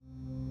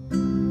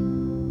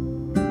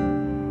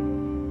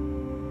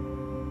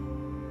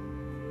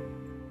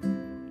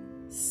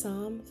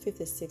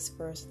56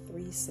 verse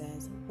 3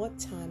 says, "What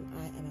time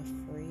I am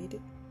afraid,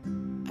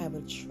 I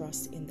will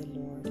trust in the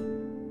Lord."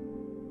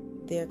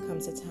 There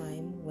comes a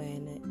time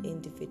when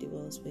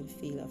individuals will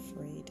feel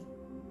afraid.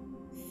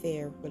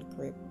 Fear will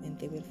grip and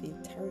they will feel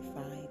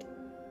terrified,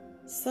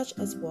 such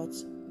as what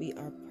we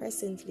are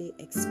presently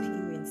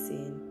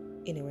experiencing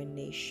in our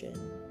nation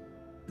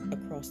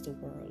across the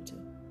world.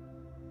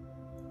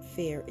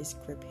 Fear is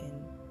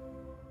gripping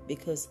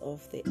because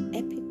of the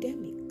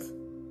epidemic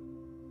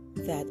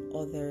that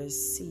others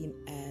seem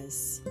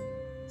as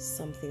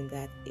something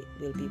that it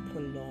will be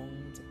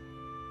prolonged,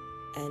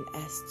 and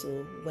as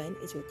to when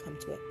it will come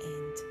to an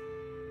end,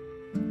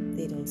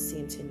 they don't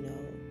seem to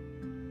know.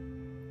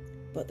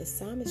 But the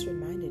psalmist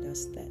reminded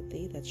us that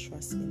they that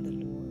trust in the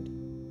Lord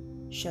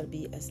shall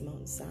be as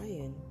Mount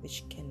Zion,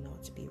 which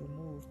cannot be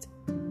removed.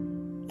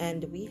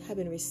 And we have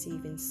been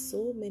receiving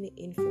so much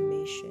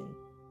information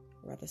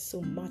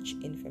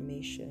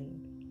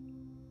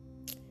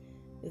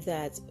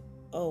that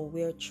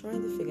we're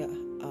trying to figure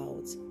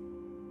out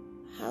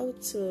how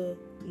to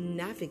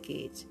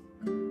navigate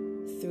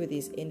through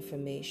this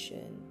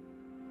information.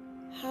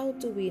 How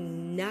do we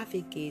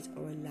navigate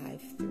our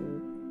life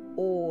through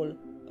all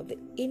of the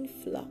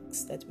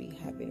influx that we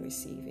have been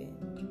receiving?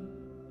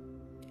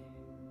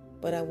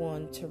 But I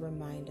want to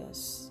remind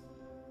us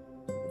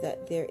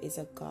that there is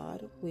a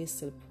God who is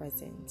still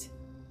present.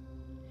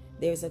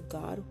 There's a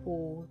God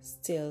who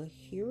still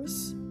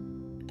hears,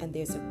 and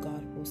there's a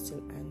God who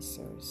still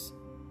answers.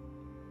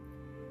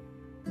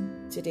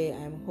 Today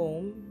I'm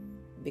home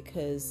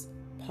because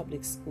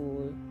public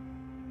school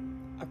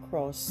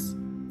across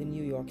the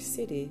New York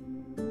City,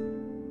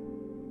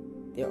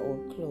 they're all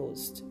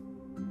closed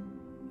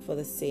for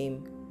the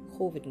same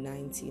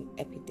COVID-19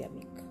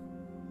 epidemic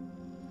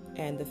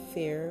and the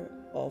fear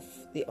of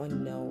the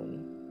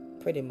unknown,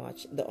 pretty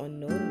much the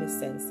unknown in the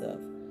sense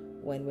of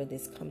when will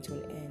this come to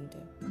an end.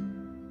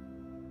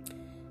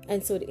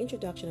 And so the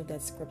introduction of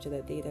that scripture,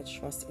 that they that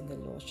trust in the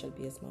Lord shall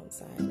be as Mount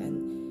Zion.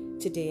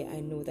 And today I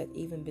know that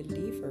even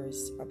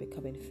believers are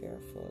becoming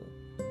fearful.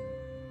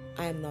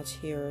 I am not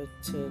here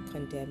to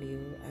condemn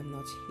you. I'm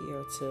not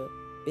here to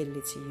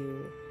belittle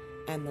you.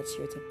 I'm not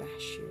here to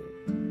bash you.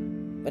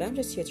 But I'm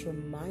just here to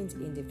remind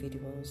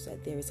individuals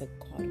that there is a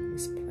God who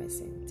is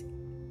present.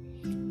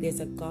 There's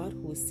a God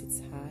who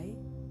sits high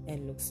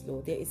and looks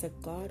low. There is a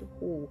God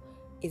who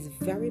is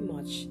very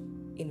much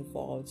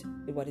involved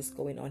with what is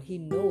going on. He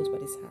knows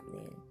what is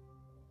happening.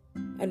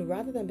 And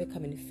rather than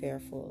becoming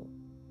fearful,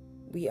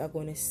 we are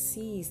going to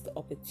seize the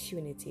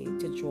opportunity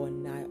to draw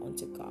nigh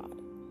unto God.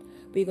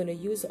 We're going to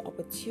use the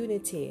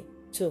opportunity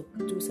to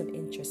do some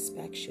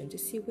introspection, to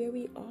see where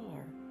we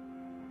are.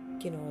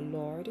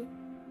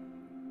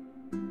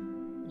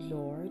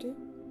 Lord,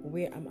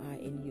 where am I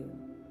in you?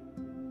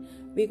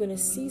 We're going to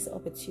seize the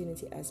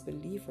opportunity as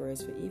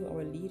believers, for even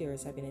our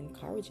leaders have been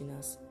encouraging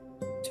us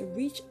to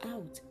reach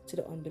out to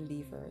the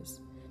unbelievers,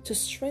 to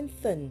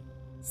strengthen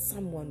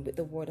someone with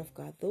the word of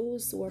God,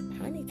 those who are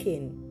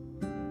panicking.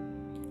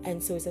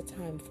 And so it's a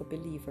time for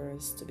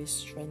believers to be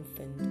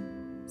strengthened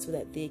so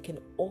that they can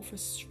offer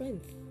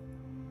strength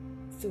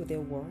through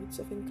their words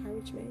of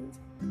encouragement,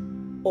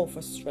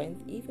 offer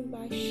strength even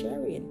by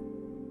sharing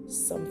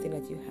something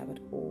that you have at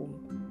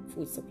home,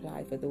 food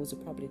supply for those who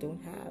probably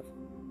don't have.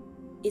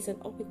 It's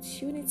an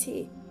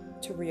opportunity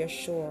to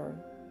reassure.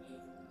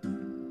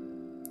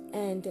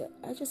 And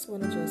I just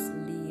want to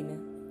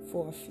lean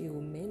for a few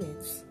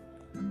minutes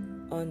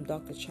on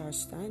Dr.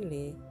 Charles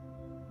Stanley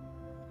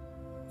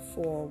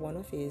for one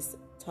of his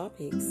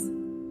topics.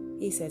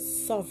 He says,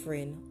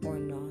 sovereign or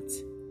not.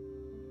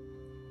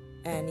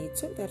 And he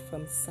took that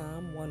from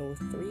Psalm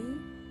 103,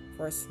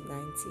 verse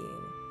 19.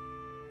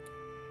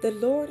 The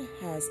Lord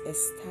has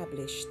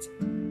established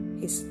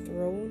his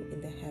throne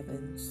in the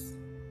heavens,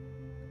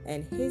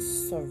 and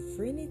his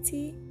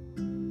sovereignty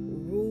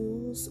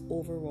rules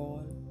over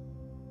all.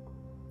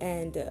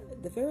 And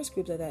the various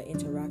groups that I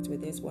interact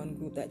with, there's one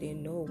group that they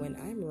know when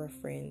I'm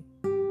referring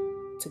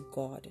to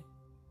God.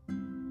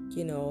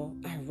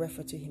 I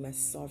refer to him as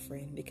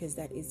sovereign because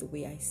that is the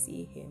way I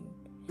see him.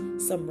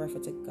 Some refer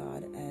to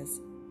God as,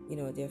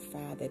 their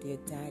father, their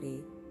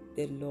daddy,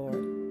 their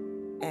Lord.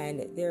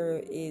 And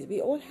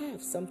we all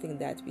have something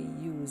that we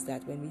use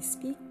that when we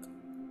speak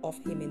of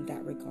him in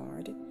that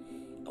regard,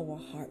 our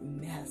heart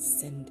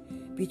melts and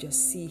we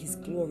just see his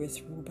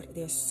glorious rule. But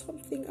there's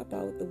something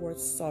about the word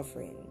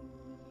sovereign.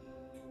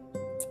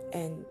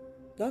 And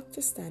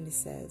Dr. Stanley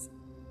says,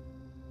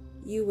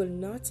 you will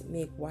not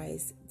make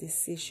wise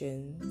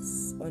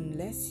decisions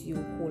unless you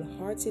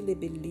wholeheartedly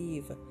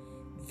believe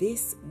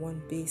this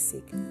one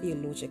basic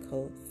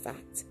theological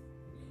fact.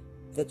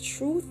 The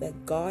truth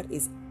that God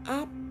is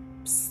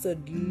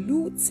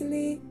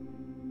absolutely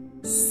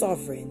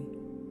sovereign.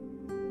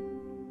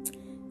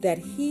 That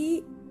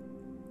he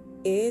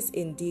is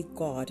indeed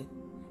God,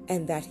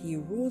 and that he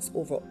rules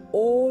over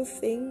all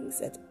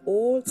things at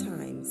all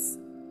times,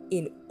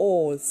 in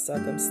all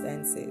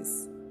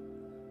circumstances.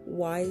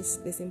 Why is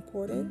this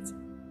important?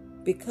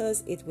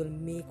 Because it will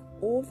make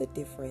all the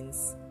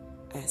difference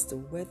as to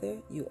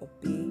whether you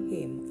obey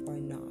him or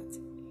not.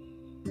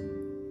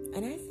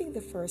 And I think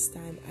the first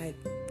time I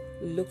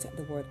looked at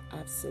the word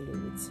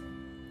absolute,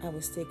 I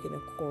was taking a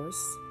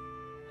course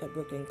at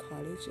Brooklyn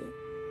College.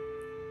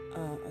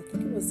 I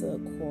think it was a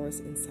course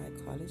in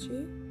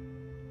psychology.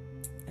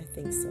 I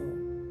think so.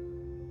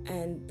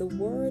 And the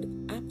word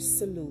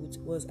absolute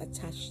was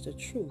attached to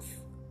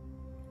truth.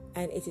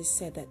 And it is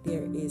said that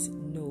there is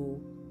no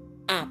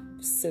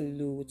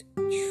absolute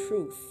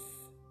truth.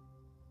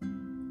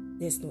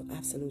 There's no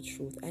absolute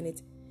truth. And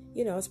it's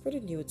pretty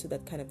new to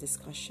that kind of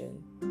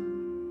discussion.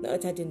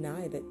 Not that I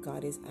deny that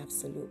God is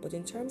absolute, but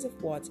in terms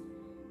of what,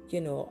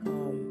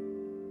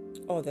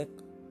 other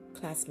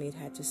classmates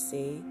had to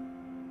say,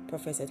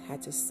 professors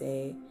had to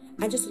say,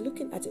 and just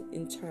looking at it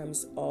in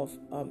terms of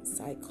all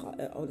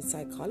the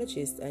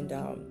psychologists and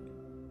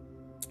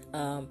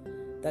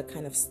that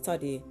kind of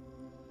study,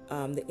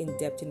 the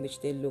in-depth in which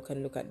they look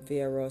at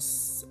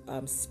various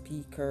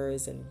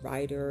speakers and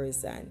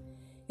writers and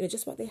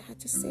just what they had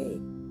to say.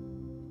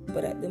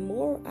 But the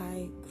more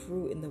I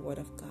grew in the Word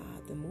of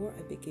God, the more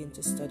I begin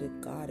to study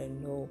God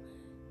and know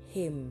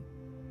Him.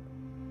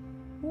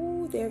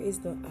 There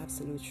is no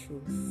absolute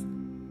truth.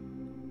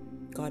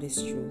 God is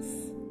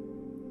truth,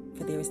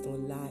 for there is no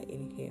lie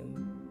in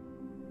Him.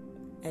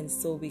 And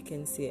so we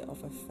can say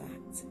of a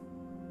fact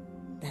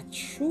that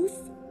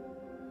truth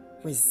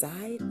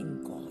resides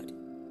in God.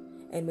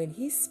 And when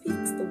He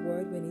speaks the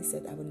word, when He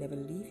said, I will never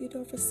leave you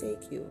nor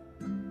forsake you,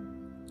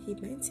 He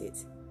meant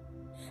it.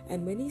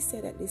 And when He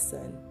said that,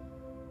 listen,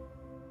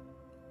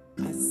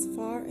 as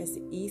far as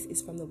the east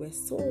is from the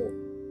west, so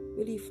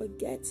will He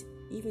forget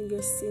even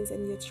your sins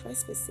and your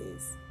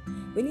trespasses.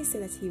 When He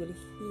said that He will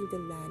heal the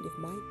land, if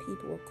my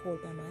people who are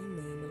called by my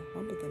name will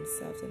humble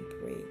themselves and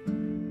pray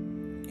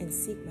and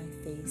seek my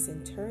face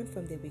and turn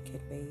from their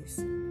wicked ways,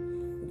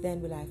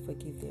 then will I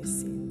forgive their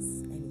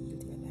sins and heal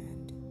their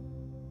land.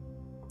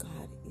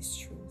 God is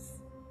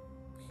truth.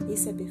 He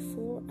said,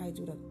 before I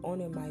do not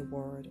honor my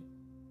word,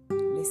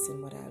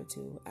 listen what I'll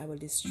do. I will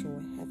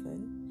destroy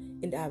heaven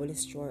and I will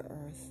destroy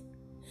earth.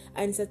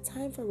 And it's a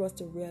time for us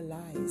to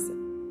realize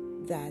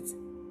that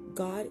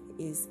God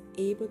is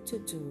able to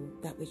do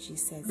that which He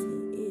says He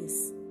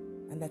is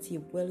and that He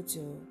will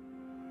do.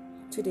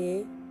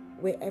 Today,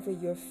 wherever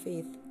your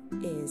faith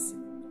is,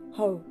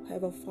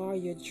 however far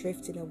you're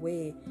drifting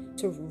away,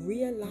 to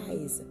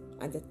realize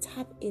and to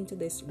tap into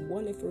this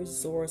wonderful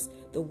resource,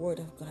 the Word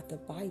of God, the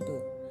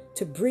Bible,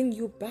 to bring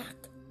you back.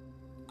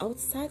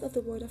 Outside of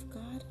the Word of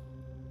God,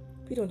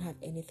 we don't have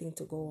anything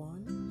to go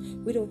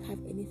on. We don't have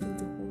anything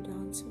to hold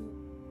on to.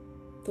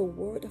 The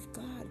Word of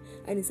God.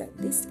 And it's at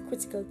this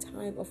critical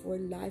time of our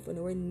life and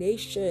our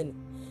nation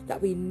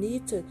that we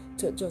need to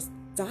just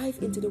dive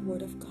into the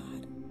Word of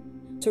God,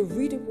 to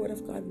read the Word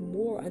of God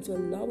more and to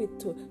allow it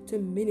to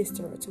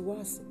minister to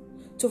us,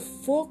 to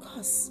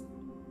focus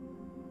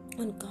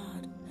on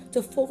God,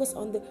 to focus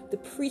on the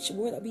preached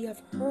word that we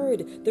have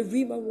heard, the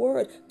Rhema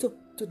word, to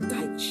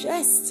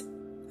digest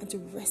and to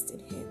rest in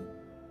Him.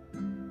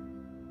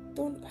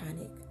 Don't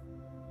panic.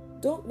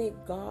 Don't make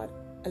God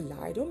a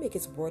lie. Don't make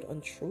His word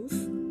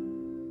untruth.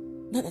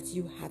 Not that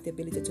you have the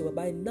ability to, but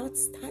by not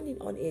standing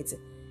on it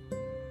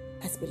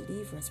as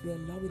believers, we are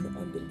allowing the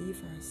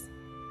unbelievers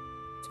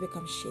to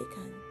become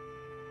shaken.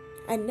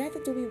 And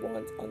neither do we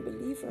want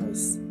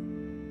unbelievers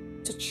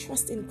to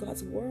trust in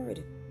God's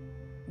word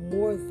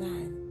more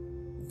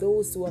than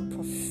those who have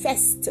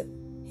professed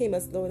Him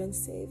as Lord and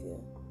Savior.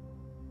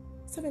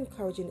 So I'm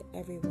encouraging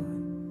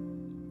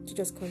everyone to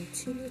just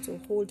continue to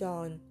hold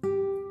on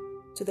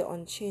to the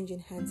unchanging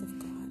hands of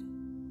God.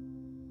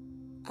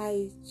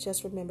 I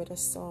just remembered a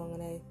song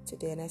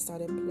today and I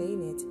started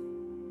playing it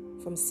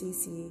from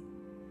CC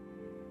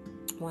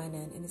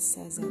Winans, and it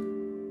says that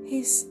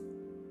His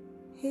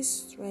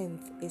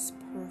strength is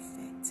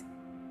perfect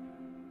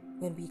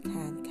when we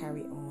can't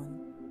carry on.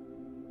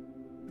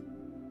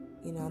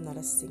 I'm not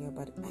a singer,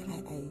 but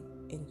I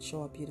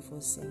enjoy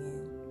beautiful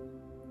singing.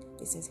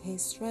 It says,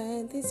 His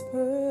strength is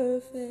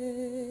perfect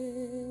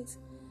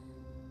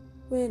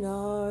when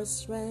our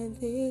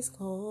strength is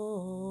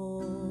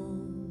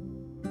gone.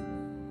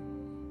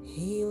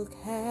 He'll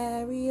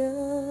carry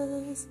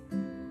us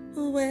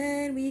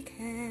when we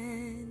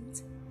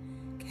can't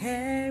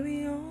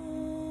carry on.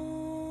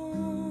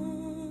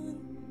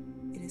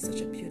 It is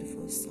such a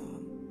beautiful song.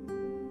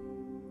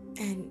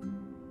 And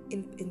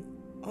in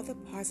other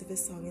parts of the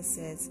song it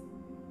says,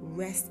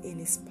 rest in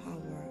His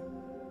power.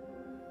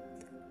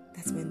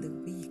 That's when the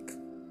weak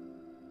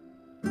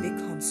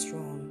become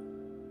strong.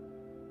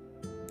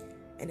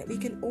 And that we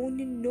can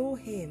only know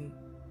Him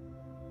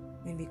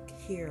when we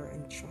hear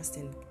and trust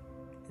and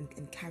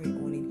carry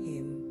on in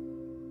Him.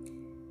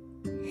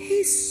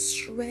 His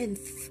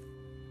strength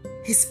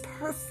is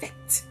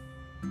perfect.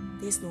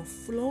 There's no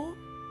flaw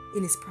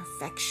in His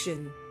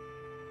perfection.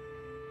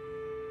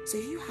 So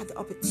if you have the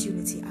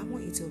opportunity, I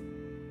want you to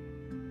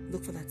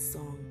look for that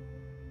song.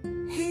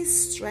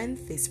 His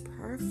strength is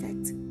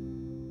perfect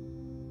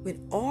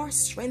when our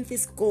strength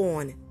is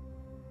gone.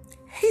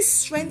 His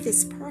strength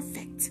is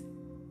perfect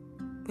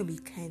when we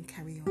can't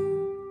carry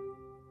on.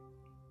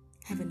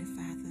 Heavenly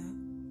Father,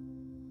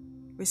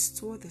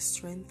 restore the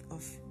strength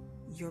of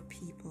your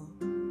people,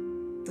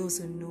 those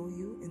who know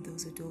you and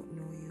those who don't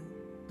know you.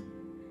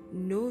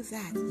 Know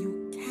that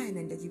you can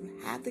and that you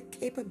have the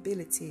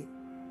capability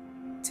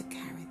to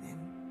carry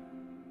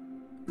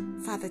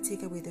them. Father,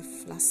 take away the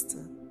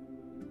fluster.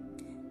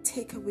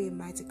 Take away,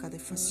 mighty God, the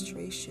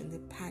frustration, the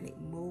panic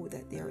mode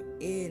that they're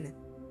in.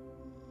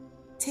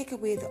 Take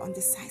away the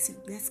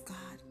undecisiveness, God.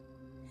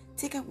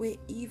 Take away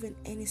even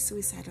any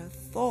suicidal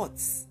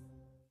thoughts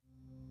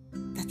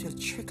that will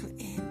trickle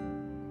in.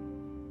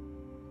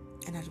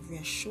 And I'll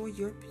reassure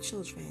your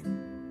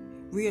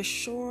children,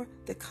 reassure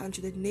the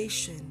country, the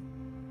nation,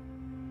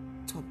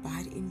 to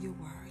abide in your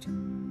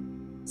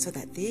word so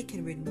that they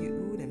can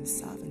renew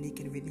themselves and they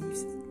can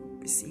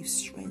receive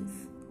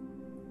strength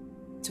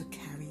to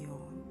carry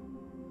on.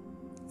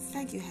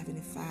 Thank you,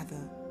 Heavenly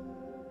Father,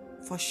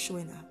 for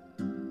showing up.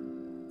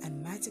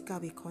 And mighty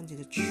God, we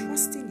continue to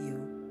trust in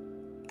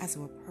you as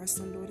our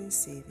personal Lord and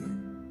Savior.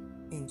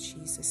 In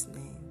Jesus'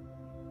 name.